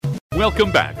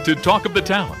Welcome back to Talk of the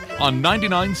Town on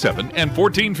 99.7 and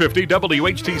 1450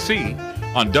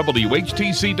 WHTC, on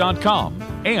WHTC.com,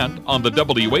 and on the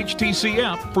WHTC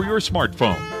app for your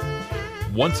smartphone.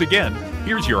 Once again,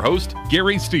 here's your host,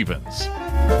 Gary Stevens.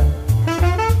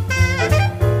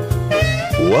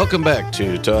 Welcome back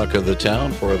to Talk of the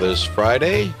Town for this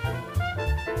Friday,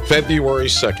 February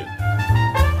 2nd.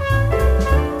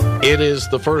 It is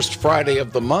the first Friday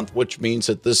of the month, which means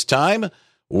at this time,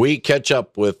 we catch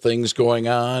up with things going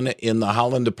on in the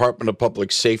Holland Department of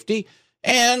Public Safety.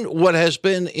 And what has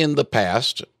been in the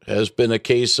past has been a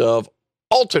case of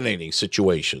alternating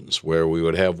situations where we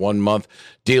would have 1 month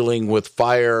dealing with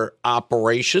fire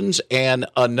operations and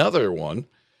another one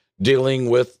dealing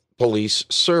with police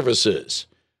services.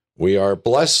 We are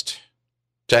blessed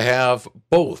to have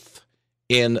both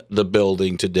in the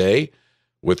building today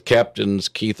with Captains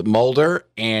Keith Mulder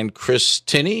and Chris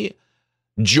Tinney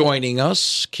joining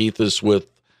us. Keith is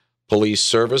with Police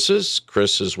Services.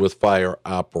 Chris is with Fire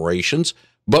Operations.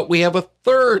 But we have a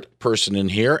third person in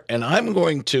here, and I'm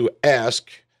going to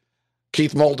ask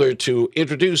Keith Mulder to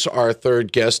introduce our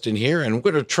third guest in here, and we're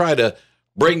going to try to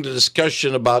bring the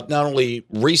discussion about not only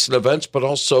recent events, but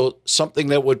also something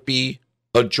that would be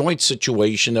a joint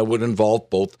situation that would involve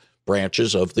both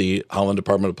branches of the Holland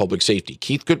Department of Public Safety.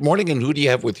 Keith, good morning, and who do you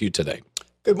have with you today?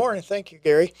 Good morning. Thank you,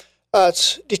 Gary.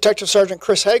 It's Detective Sergeant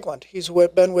Chris Haglund. He's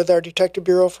been with our Detective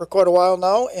Bureau for quite a while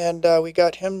now, and we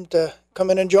got him to come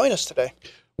in and join us today.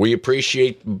 We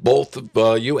appreciate both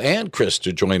of you and Chris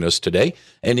to join us today.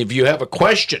 And if you have a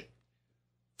question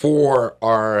for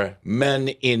our men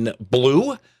in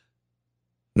blue,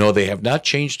 no, they have not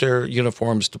changed their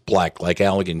uniforms to black like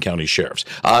Allegan County Sheriffs.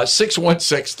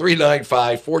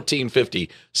 616-395-1450,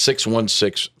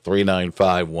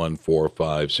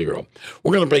 616-395-1450.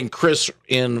 We're going to bring Chris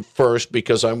in first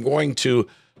because I'm going to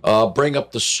bring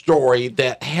up the story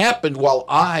that happened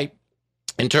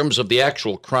in terms of the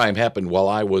actual crime, happened while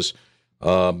I was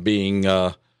when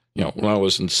I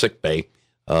was in sick bay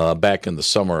back in the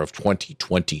summer of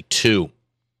 2022.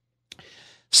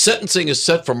 Sentencing is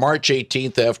set for March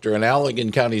 18th after an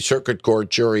Allegan County Circuit Court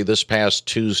jury this past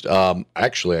Tuesday,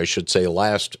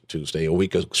 last Tuesday, a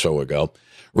week or so ago,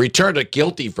 returned a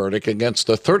guilty verdict against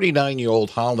the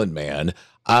 39-year-old Holland man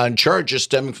on charges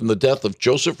stemming from the death of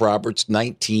Joseph Roberts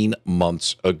 19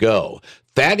 months ago.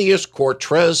 Thaddeus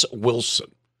Cortrez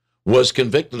Wilson was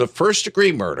convicted of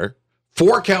first-degree murder,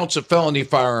 4 counts of felony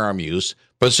firearm use,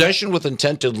 possession with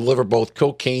intent to deliver both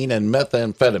cocaine and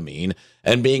methamphetamine,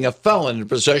 and being a felon in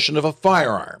possession of a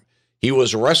firearm. He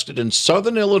was arrested in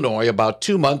southern Illinois about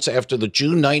 2 months after the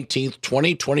June 19,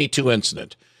 2022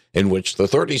 incident, in which the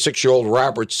 36-year-old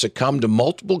Roberts succumbed to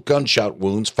multiple gunshot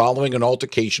wounds following an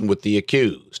altercation with the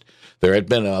accused. There had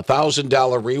been a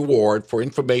 $1,000 reward for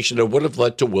information that would have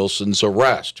led to Wilson's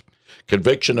arrest.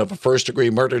 Conviction of a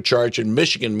first-degree murder charge in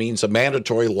Michigan means a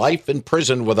mandatory life in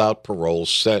prison without parole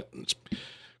sentence.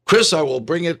 Chris, I will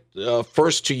bring it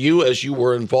first to you as you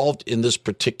were involved in this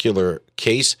particular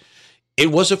case.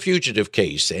 It was a fugitive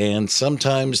case, and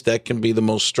sometimes that can be the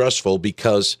most stressful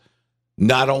because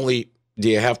not only do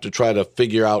you have to try to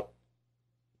figure out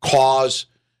cause,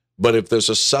 but if there's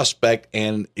a suspect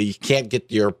and you can't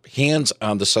get your hands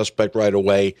on the suspect right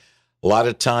away, a lot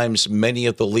of times many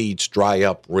of the leads dry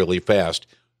up really fast.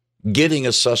 Getting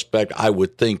a suspect, I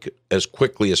would think, as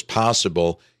quickly as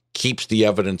possible keeps the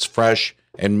evidence fresh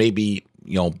and maybe,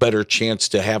 better chance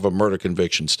to have a murder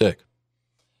conviction stick.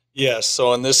 Yes.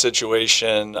 So in this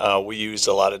situation, we used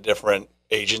a lot of different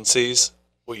agencies.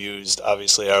 We used,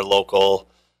 obviously, our local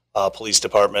police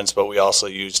departments, but we also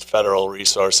used federal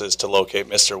resources to locate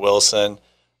Mr. Wilson.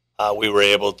 We were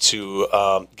able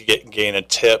to gain a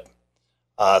tip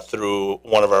through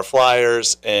one of our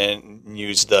flyers and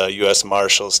use the U.S.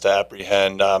 Marshals to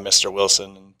apprehend Mr.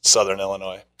 Wilson in southern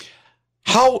Illinois.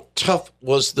 How tough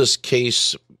was this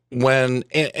case when,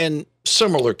 and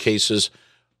similar cases,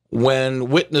 when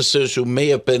witnesses who may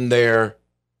have been there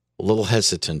a little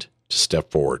hesitant to step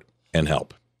forward and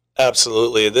help?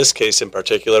 Absolutely. This case in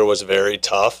particular was very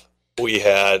tough. We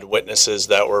had witnesses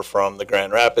that were from the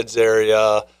Grand Rapids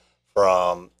area,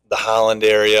 from the Holland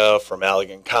area, from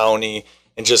Allegan County,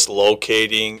 and just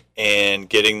locating and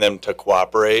getting them to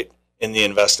cooperate in the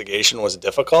investigation was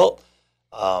difficult.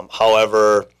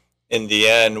 However, in the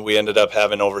end, we ended up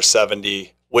having over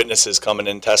 70 witnesses come in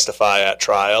and testify at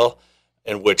trial,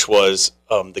 and which was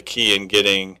the key in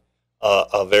getting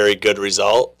a very good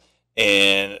result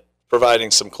and providing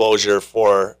some closure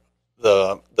for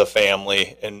the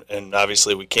family. And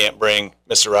obviously, we can't bring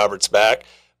Mr. Roberts back,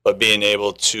 but being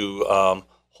able to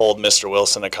hold Mr.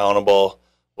 Wilson accountable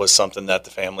was something that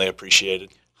the family appreciated.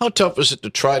 how tough is it to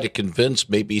try to convince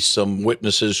maybe some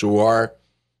witnesses who are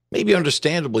maybe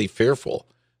understandably fearful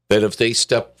that if they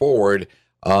step forward,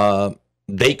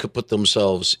 they could put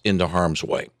themselves into harm's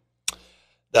way?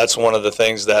 That's one of the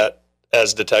things that,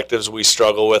 as detectives, we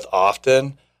struggle with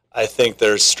often. I think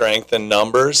there's strength in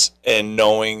numbers and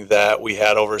knowing that we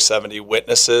had over 70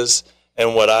 witnesses.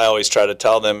 And what I always try to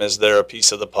tell them is they're a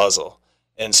piece of the puzzle.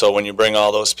 And so when you bring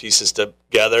all those pieces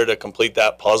together to complete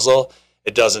that puzzle,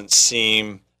 it doesn't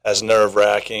seem as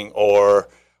nerve-wracking, or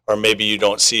maybe you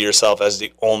don't see yourself as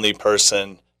the only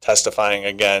person testifying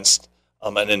against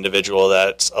an individual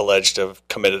that's alleged to have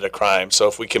committed a crime. So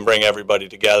if we can bring everybody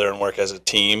together and work as a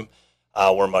team,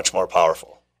 we're much more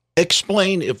powerful.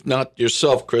 Explain, if not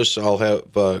yourself, Chris, I'll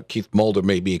have Keith Mulder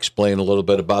maybe explain a little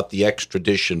bit about the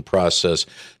extradition process.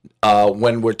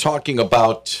 When we're talking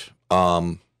about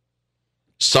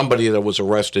somebody that was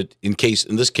arrested, in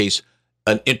this case,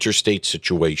 an interstate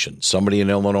situation. Somebody in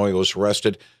Illinois was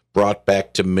arrested, brought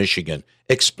back to Michigan.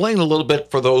 Explain a little bit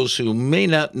for those who may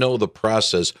not know the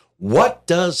process. What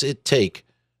does it take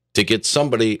to get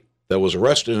somebody that was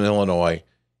arrested in Illinois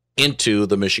into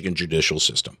the Michigan judicial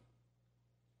system?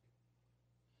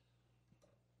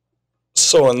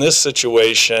 So in this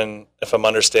situation, if I'm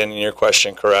understanding your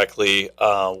question correctly,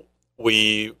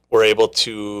 we were able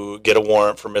to get a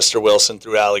warrant for Mr. Wilson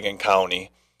through Allegan County.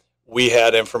 We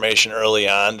had information early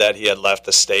on that he had left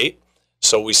the state,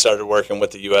 so we started working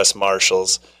with the U.S.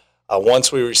 Marshals.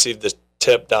 Once we received the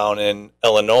tip down in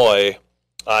Illinois,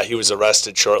 he was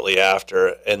arrested shortly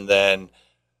after, and then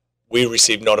we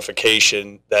received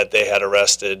notification that they had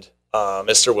arrested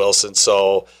Mr. Wilson.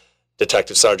 So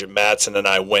Detective Sergeant Mattson and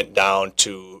I went down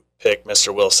to pick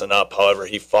Mr. Wilson up. However,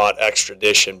 he fought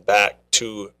extradition back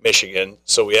to Michigan,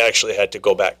 so we actually had to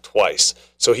go back twice.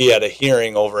 So he had a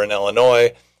hearing over in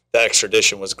Illinois. The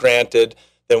extradition was granted.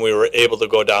 Then we were able to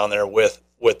go down there with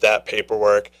that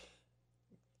paperwork,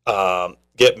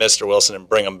 get Mr. Wilson and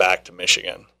bring him back to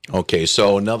Michigan. Okay,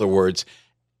 so in other words,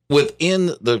 within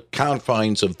the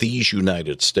confines of these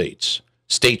United States,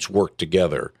 states work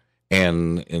together,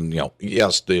 and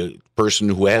yes, the person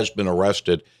who has been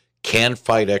arrested can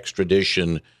fight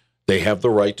extradition. They have the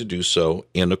right to do so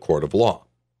in a court of law,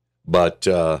 but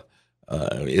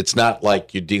it's not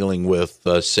like you're dealing with,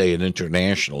 say, an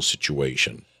international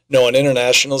situation. No, an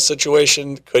international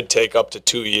situation could take up to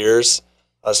 2 years.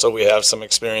 So we have some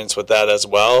experience with that as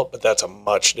well, but that's a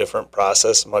much different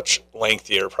process, much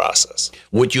lengthier process.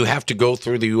 Would you have to go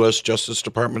through the U.S. Justice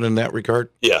Department in that regard?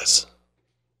 Yes.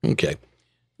 Okay.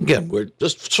 Again, we're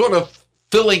just sort of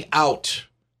filling out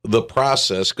the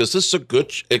process because this is a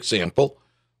good example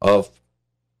of,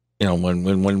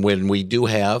 when we do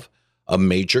have a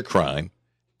major crime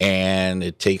and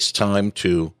it takes time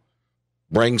to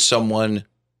bring someone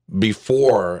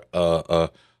before a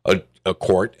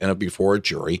court and before a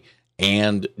jury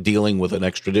and dealing with an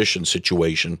extradition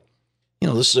situation.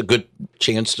 This is a good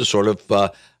chance to sort of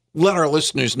let our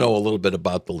listeners know a little bit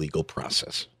about the legal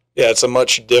process. Yeah, it's a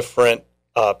much different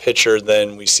picture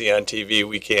than we see on TV.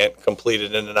 We can't complete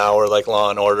it in an hour like Law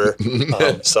and Order.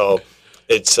 So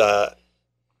it's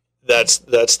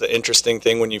that's the interesting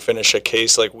thing when you finish a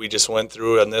case like we just went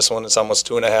through. On this one, it's almost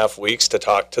 2.5 weeks to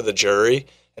talk to the jury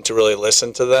and to really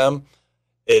listen to them.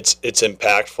 It's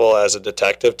impactful as a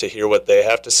detective to hear what they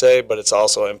have to say, but it's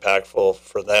also impactful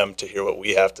for them to hear what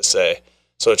we have to say.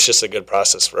 So it's just a good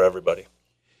process for everybody.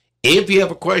 If you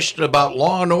have a question about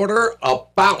Law and Order,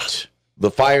 about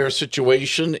the fire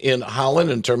situation in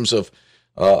Holland in terms of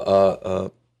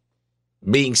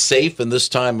being safe in this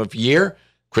time of year,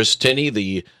 Chris Tinney,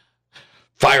 the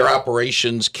fire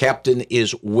operations captain,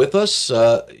 is with us.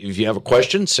 If you have a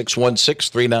question,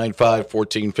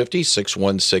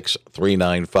 616-395-1450,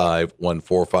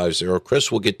 616-395-1450.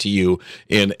 Chris, we'll get to you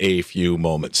in a few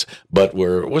moments. But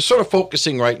we're sort of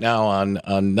focusing right now on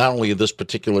not only this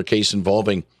particular case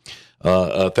involving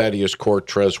Thaddeus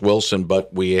Cortez Wilson,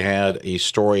 but we had a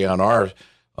story on our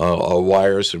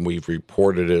wires, and we've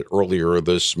reported it earlier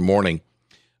this morning,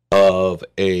 of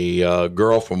a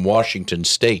girl from Washington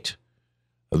State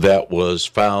that was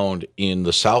found in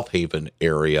the South Haven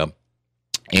area,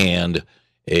 and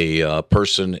a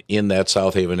person in that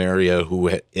South Haven area who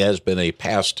has been a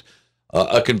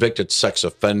convicted sex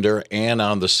offender and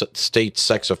on the state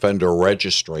sex offender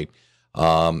registry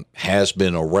has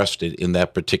been arrested in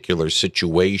that particular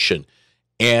situation.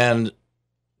 And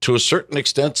to a certain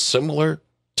extent, similar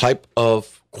type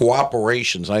of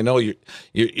cooperations. I know you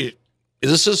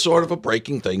this is sort of a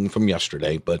breaking thing from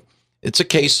yesterday, but it's a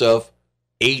case of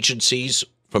agencies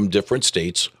from different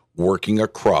states working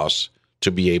across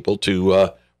to be able to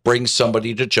bring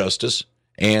somebody to justice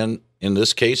and in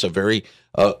this case, a very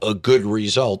a good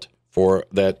result for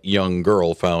that young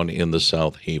girl found in the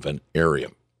South Haven area.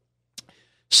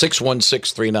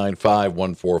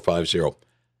 616-395-1450.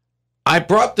 I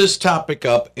brought this topic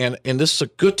up, and this is a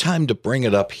good time to bring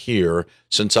it up here,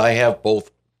 since I have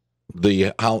both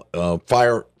the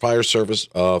fire service,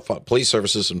 police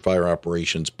services, and fire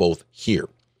operations both here.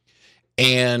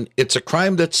 And it's a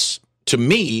crime that's, to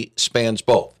me, spans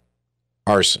both.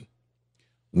 Arson.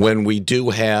 When we do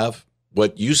have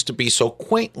what used to be so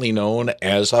quaintly known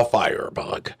as a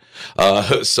firebug,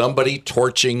 somebody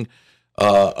torching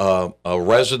a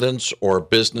residence or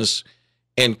business.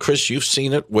 And Chris, you've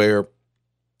seen it where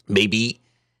maybe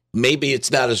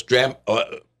it's not as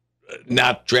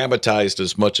not dramatized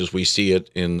as much as we see it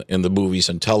in the movies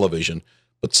and television,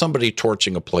 but somebody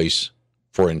torching a place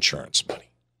for insurance money.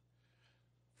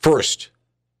 First,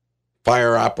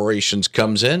 fire operations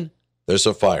comes in, there's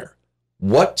a fire.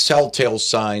 What telltale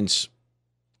signs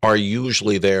are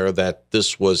usually there that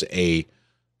this was a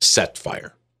set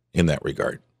fire in that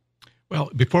regard? Well,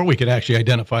 before we could actually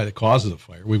identify the cause of the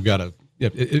fire, we've got to,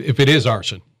 if it is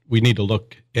arson, we need to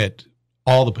look at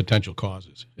all the potential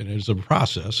causes. And it's a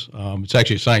process. It's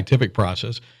actually a scientific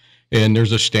process. And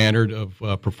there's a standard of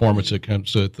performance that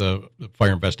comes with the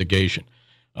fire investigation.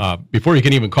 Before you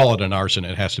can even call it an arson,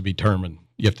 it has to be determined.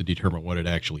 You have to determine what it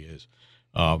actually is.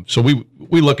 So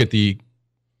we look at the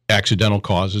accidental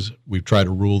causes. We try to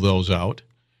rule those out.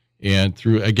 And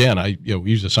through, again,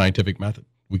 we use the scientific method.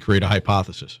 We create a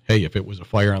hypothesis. Hey, if it was a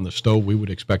fire on the stove, we would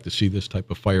expect to see this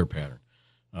type of fire pattern.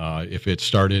 If it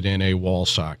started in a wall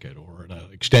socket or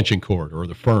an extension cord or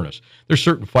the furnace, there's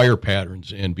certain fire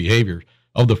patterns and behavior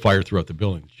of the fire throughout the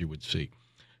building that you would see.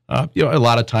 A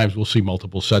lot of times we'll see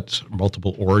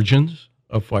multiple origins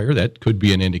of fire. That could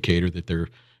be an indicator that there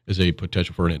is a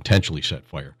potential for an intentionally set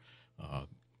fire.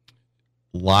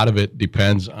 A lot of it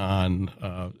depends on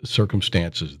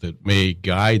circumstances that may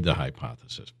guide the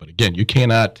hypothesis. But again, you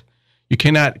cannot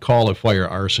call a fire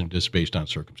arson just based on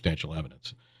circumstantial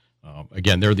evidence.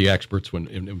 Again, they're the experts when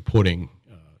in putting,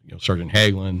 Sergeant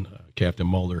Hagelin, Captain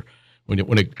Mulder.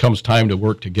 When it comes time to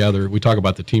work together, we talk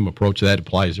about the team approach. That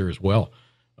applies there as well.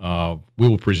 We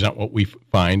will present what we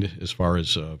find as far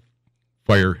as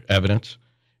fire evidence,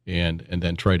 and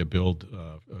then try to build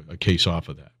a case off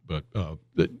of that. But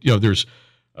there's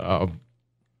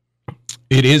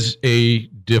it is a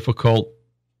difficult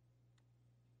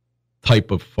type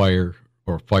of fire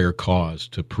or fire cause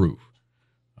to prove.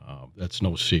 That's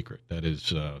no secret. That is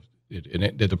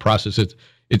the process.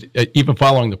 Even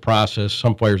following the process,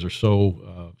 some fires are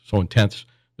so intense.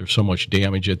 There's so much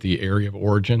damage at the area of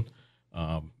origin.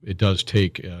 It does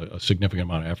take a significant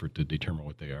amount of effort to determine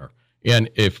what they are. And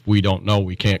if we don't know,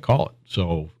 we can't call it.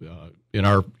 So in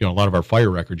our, a lot of our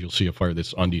fire records, you'll see a fire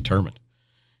that's undetermined.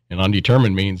 And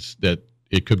undetermined means that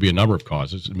it could be a number of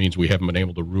causes. It means we haven't been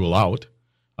able to rule out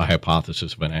a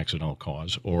hypothesis of an accidental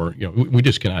cause, or we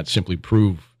just cannot simply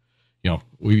prove.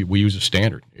 We use a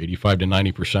standard, 85 to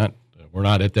 90%. We're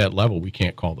not at that level. We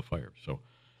can't call the fire. So,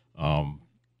 and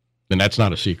that's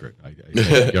not a secret.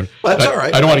 That's all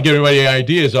right. I don't want to give anybody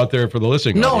ideas out there for the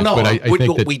listening audience, but I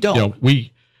think that we don't.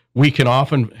 We can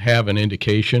often have an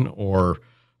indication or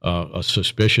a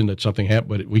suspicion that something happened,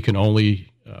 but we can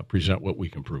only present what we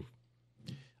can prove.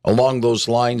 Along those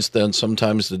lines, then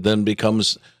sometimes it then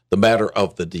becomes the matter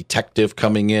of the detective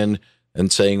coming in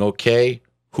and saying, okay,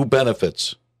 who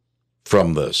benefits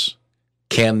from this?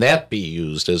 Can that be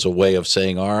used as a way of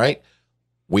saying, all right,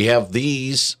 we have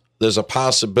these, there's a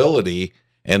possibility,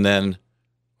 and then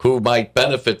who might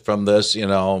benefit from this,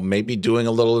 maybe doing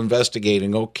a little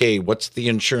investigating. Okay, what's the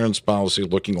insurance policy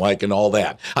looking like and all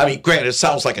that? I mean, granted, it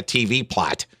sounds like a TV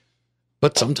plot,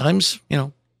 but sometimes,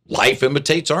 life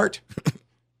imitates art.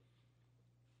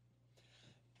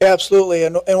 Absolutely.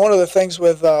 And one of the things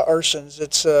with arsons,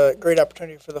 it's a great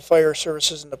opportunity for the fire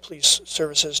services and the police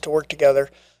services to work together.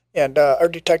 And our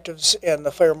detectives and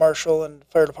the fire marshal and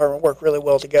fire department work really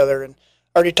well together. And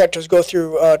our detectives go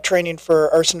through training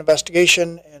for arson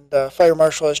investigation, and fire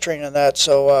marshal has training on that.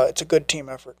 So it's a good team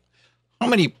effort. How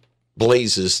many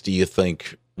blazes do you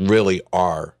think really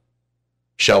are,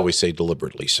 shall we say,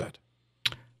 deliberately set?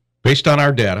 Based on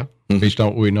our data, based on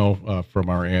what we know from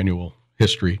our annual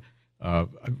history,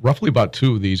 roughly about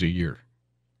 2 of these a year.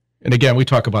 And again, we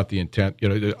talk about the intent.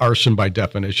 The arson by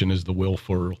definition is the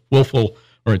willful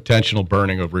or intentional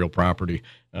burning of real property.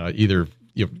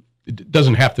 It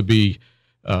doesn't have to be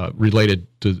related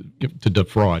to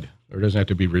defraud, or it doesn't have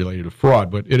to be related to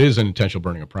fraud, but it is an intentional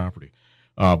burning of property.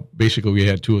 Basically, we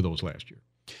had 2 of those last year.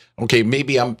 Okay,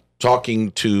 maybe I'm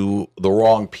talking to the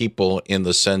wrong people in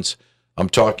the sense I'm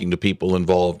talking to people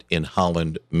involved in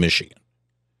Holland, Michigan.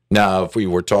 Now, if we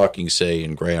were talking, say,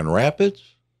 in Grand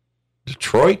Rapids,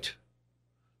 Detroit,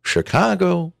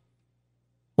 Chicago,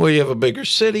 well, you have a bigger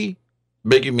city,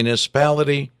 bigger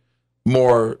municipality,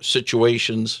 more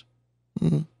situations.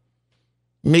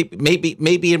 Maybe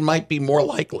it might be more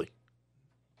likely.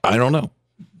 I don't know.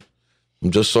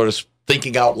 I'm just sort of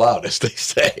thinking out loud, as they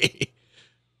say.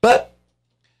 But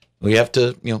we have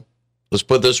to, let's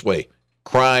put it this way.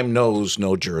 Crime knows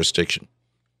no jurisdiction.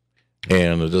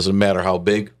 And it doesn't matter how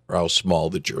big or how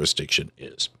small the jurisdiction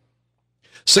is.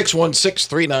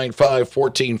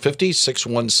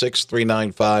 616-395-1450,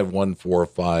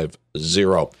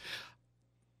 616-395-1450.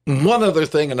 One other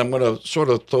thing, and I'm going to sort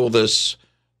of throw this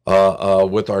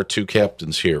with our two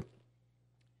captains here.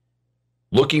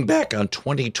 Looking back on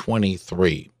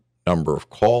 2023, number of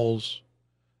calls,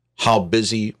 how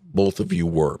busy both of you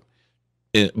were,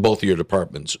 both of your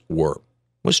departments were.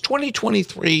 Was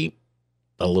 2023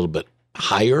 a little bit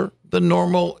higher than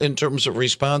normal in terms of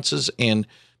responses and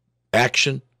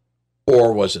action,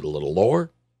 or was it a little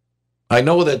lower? I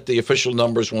know that the official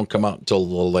numbers won't come out until a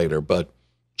little later, but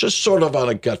just sort of on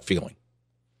a gut feeling.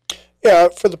 Yeah,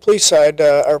 for the police side,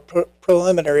 our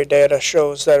preliminary data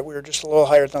shows that we were just a little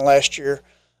higher than last year.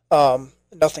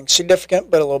 Nothing significant,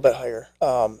 but a little bit higher.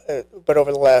 But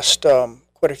over the last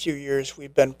quite a few years,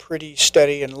 we've been pretty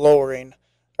steady in lowering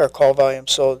our call volume.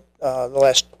 So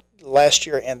the last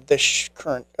year and this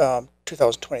current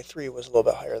 2023 was a little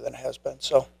bit higher than it has been.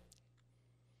 So.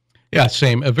 Yeah,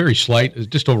 same. A very slight,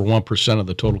 just over 1% of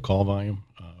the total call volume.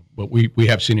 But we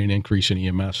have seen an increase in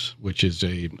EMS, which is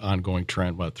a ongoing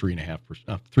trend, about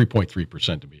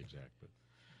 3.3% to be exact.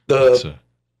 The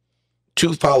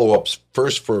two follow-ups.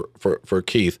 First, for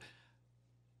Keith,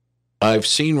 I've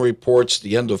seen reports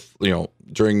the end of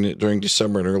during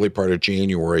December and early part of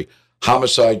January,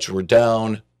 homicides were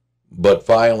down, but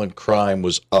violent crime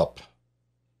was up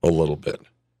a little bit.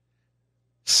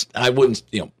 I wouldn't,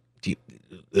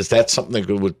 is that something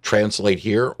that would translate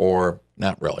here or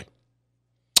not really?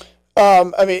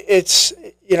 I mean, it's,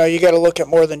 you got to look at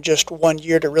more than just 1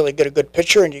 year to really get a good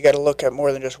picture, and you got to look at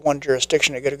more than just one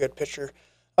jurisdiction to get a good picture.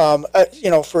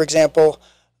 For example,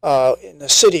 in the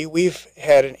city, we've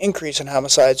had an increase in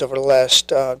homicides over the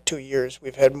last 2 years.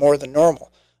 We've had more than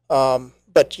normal.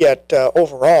 But yet,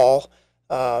 overall,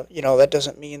 that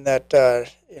doesn't mean that,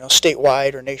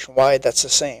 statewide or nationwide, that's the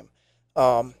same.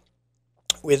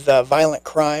 With violent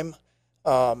crime,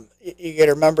 you got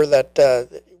to remember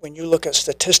that when you look at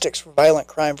statistics for violent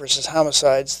crime versus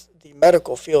homicides, the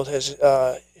medical field has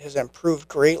improved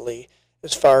greatly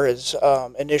as far as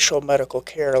initial medical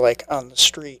care, like on the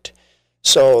street.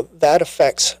 So that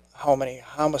affects how many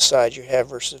homicides you have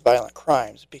versus violent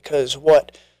crimes, because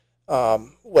what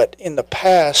in the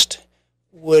past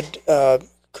would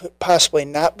could possibly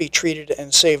not be treated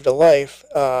and saved a life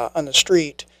on the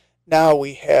street, now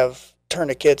we have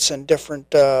tourniquets and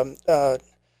different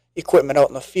equipment out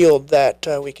in the field that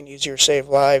we can easier save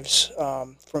lives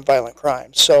from violent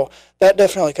crimes. So that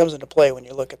definitely comes into play when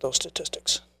you look at those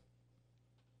statistics.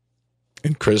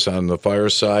 And Chris, on the fire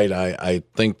side, I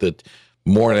think that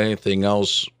more than anything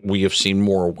else, we have seen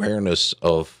more awareness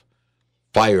of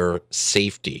fire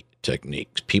safety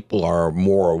techniques. People are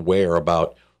more aware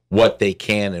about what they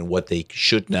can and what they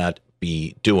should not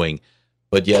be doing.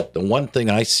 But yet, the one thing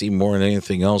I see more than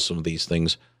anything else of these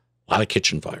things, a lot of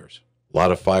kitchen fires. A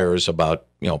lot of fires about,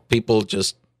 people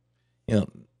just,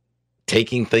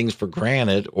 taking things for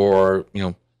granted or,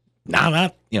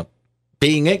 not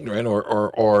being ignorant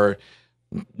or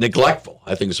neglectful,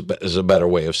 I think is a better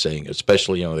way of saying it.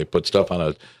 Especially, they put stuff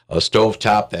on a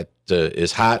stovetop that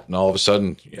is hot and all of a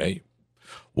sudden,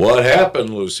 what happened,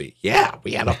 Lucy? Yeah,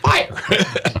 we had a fire.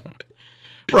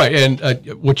 Right, and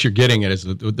what you're getting at is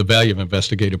the value of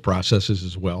investigative processes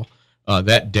as well.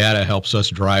 That data helps us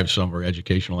drive some of our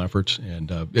educational efforts, and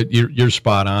you're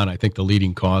spot on. I think the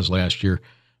leading cause last year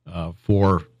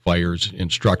for fires in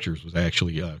structures was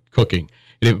actually cooking.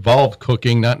 It involved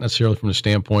cooking, not necessarily from the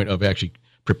standpoint of actually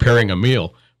preparing a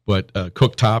meal, but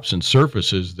cooktops and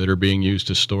surfaces that are being used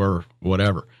to store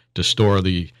whatever, to store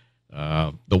the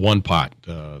one pot.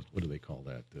 What do they call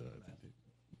that?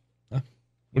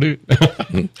 What do you?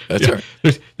 That's right.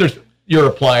 There's your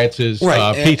appliances,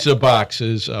 right. Pizza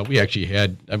boxes. We actually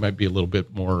had, I might be a little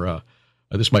bit more,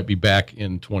 this might be back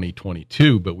in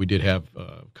 2022, but we did have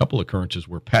a couple occurrences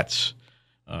where pets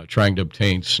trying to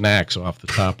obtain snacks off the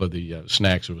top of the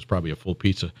snacks. It was probably a full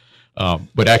pizza,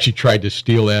 but actually tried to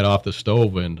steal that off the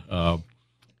stove, and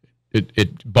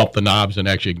it bumped the knobs and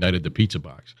actually ignited the pizza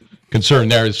box. Concern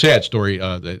there is a sad story.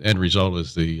 The end result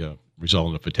is the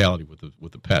result in a fatality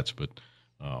with the pets, but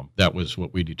that was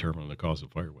what we determined the cause of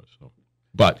the fire was. So,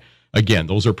 but again,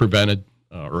 those are prevented.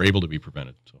 are able to be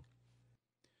prevented. So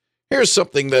Here's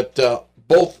something that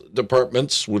both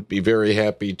departments would be very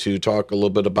happy to talk a little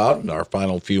bit about in our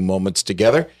final few moments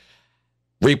together.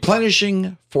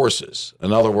 Replenishing forces.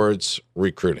 In other words,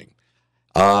 recruiting.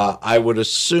 I would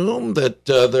assume that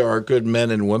there are good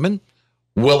men and women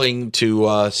willing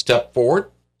to step forward,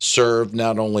 serve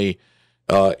not only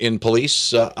in police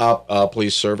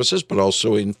services, but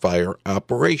also in fire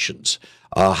operations.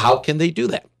 How can they do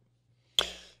that?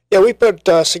 Yeah, we put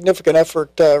significant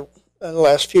effort in the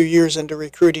last few years into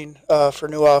recruiting for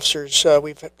new officers.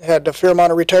 We've had a fair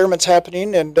amount of retirements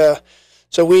happening, and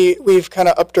so we've kind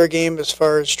of upped our game as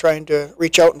far as trying to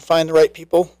reach out and find the right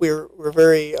people. We're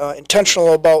very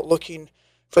intentional about looking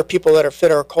for people that are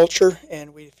fit our culture,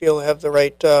 and we feel have the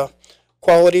right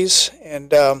qualities.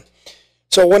 And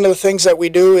so one of the things that we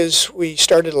do is we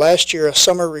started last year a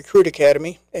summer recruit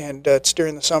academy, and it's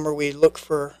during the summer we look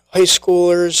for high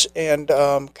schoolers and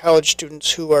college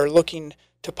students who are looking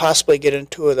to possibly get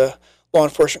into the law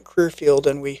enforcement career field,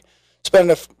 and we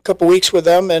spend a couple weeks with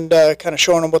them and kind of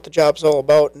showing them what the job's all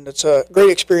about. And it's a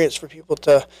great experience for people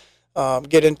to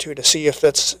get into to see if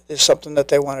that's is something that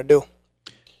they want to do.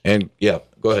 And yeah,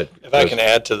 go ahead. If I can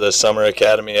add to the summer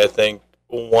academy, I think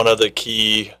one of the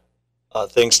key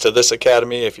things to this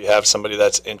academy, if you have somebody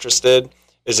that's interested,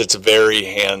 is it's very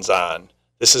hands-on.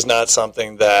 This is not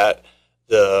something that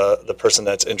the person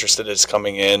that's interested is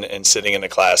coming in and sitting in a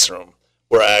classroom.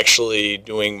 We're actually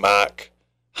doing mock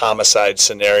homicide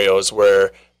scenarios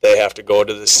where they have to go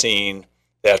to the scene,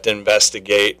 they have to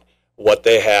investigate what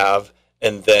they have,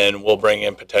 and then we'll bring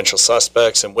in potential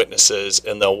suspects and witnesses,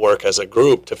 and they'll work as a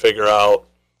group to figure out,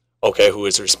 okay, who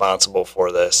is responsible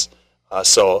for this.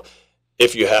 So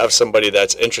if you have somebody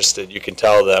that's interested, you can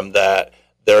tell them that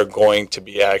they're going to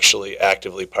be actually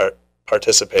actively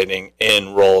participating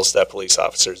in roles that police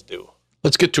officers do.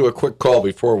 Let's get to a quick call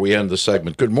before we end the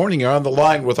segment. Good morning. You're on the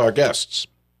line with our guests.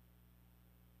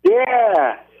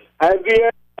 Yeah. Have you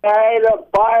ever had a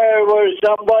fire where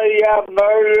somebody got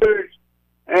murdered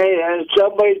and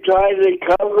somebody tried to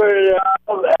cover it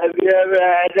up? Have you ever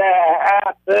had that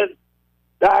happen?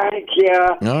 Thank you.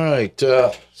 All right.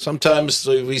 Sometimes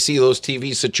we see those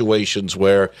TV situations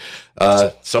where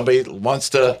somebody wants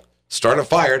to start a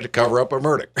fire to cover up a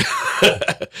murder.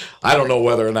 I don't know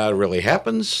whether or not it really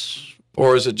happens,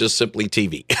 or is it just simply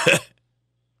TV?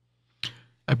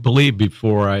 I believe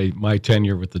before my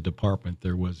tenure with the department,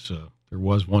 there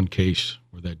was one case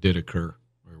where that did occur.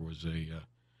 There was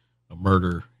a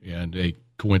murder and a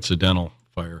coincidental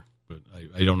fire, but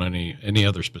I don't know any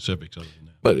other specifics other than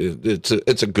that. But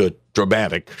it's a good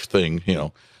dramatic thing,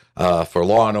 for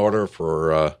Law and Order,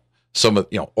 for some of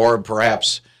or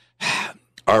perhaps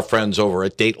our friends over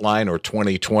at Dateline or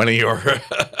 2020 or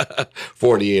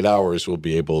 48 Hours will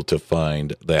be able to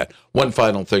find that. One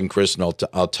final thing, Chris, and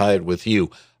I'll tie it with you.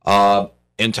 And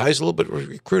ties a little bit with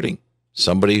recruiting.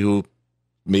 Somebody who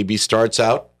maybe starts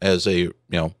out as in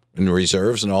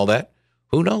reserves and all that.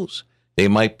 Who knows? They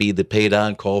might be the paid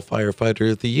on-call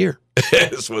firefighter of the year,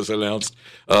 as was announced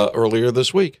earlier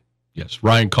this week. Yes,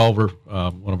 Ryan Culver,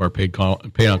 one of our paid on-call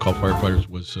firefighters,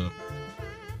 was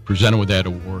presented with that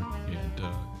award, and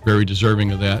very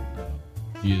deserving of that.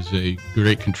 He is a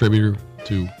great contributor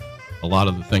to a lot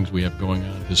of the things we have going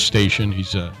on at his station.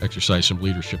 He's exercised some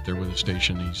leadership there with the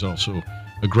station. He's also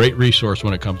a great resource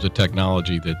when it comes to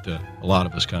technology that a lot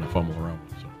of us kind of fumble around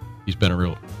with. So he's been a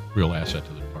real asset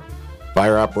to the department.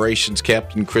 Fire Operations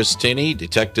Captain Chris Tinney,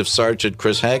 Detective Sergeant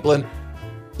Chris Haglin,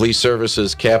 Police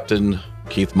Services Captain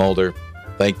Keith Mulder.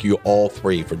 Thank you all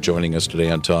three for joining us today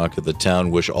on Talk of the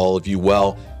Town. Wish all of you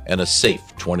well and a safe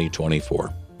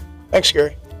 2024. Thanks,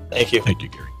 Gary. Thank you. Thank you,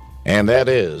 Gary. And that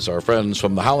is our friends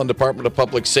from the Holland Department of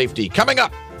Public Safety. Coming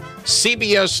up,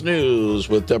 CBS News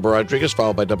with Deborah Rodriguez,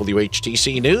 followed by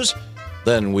WHTC News.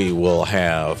 Then we will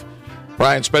have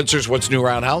Brian Spencer's What's New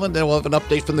Around Holland. Then we'll have an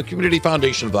update from the Community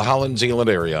Foundation of the Holland-Zeeland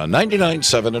area on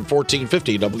 99.7 and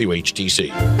 1450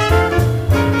 WHTC.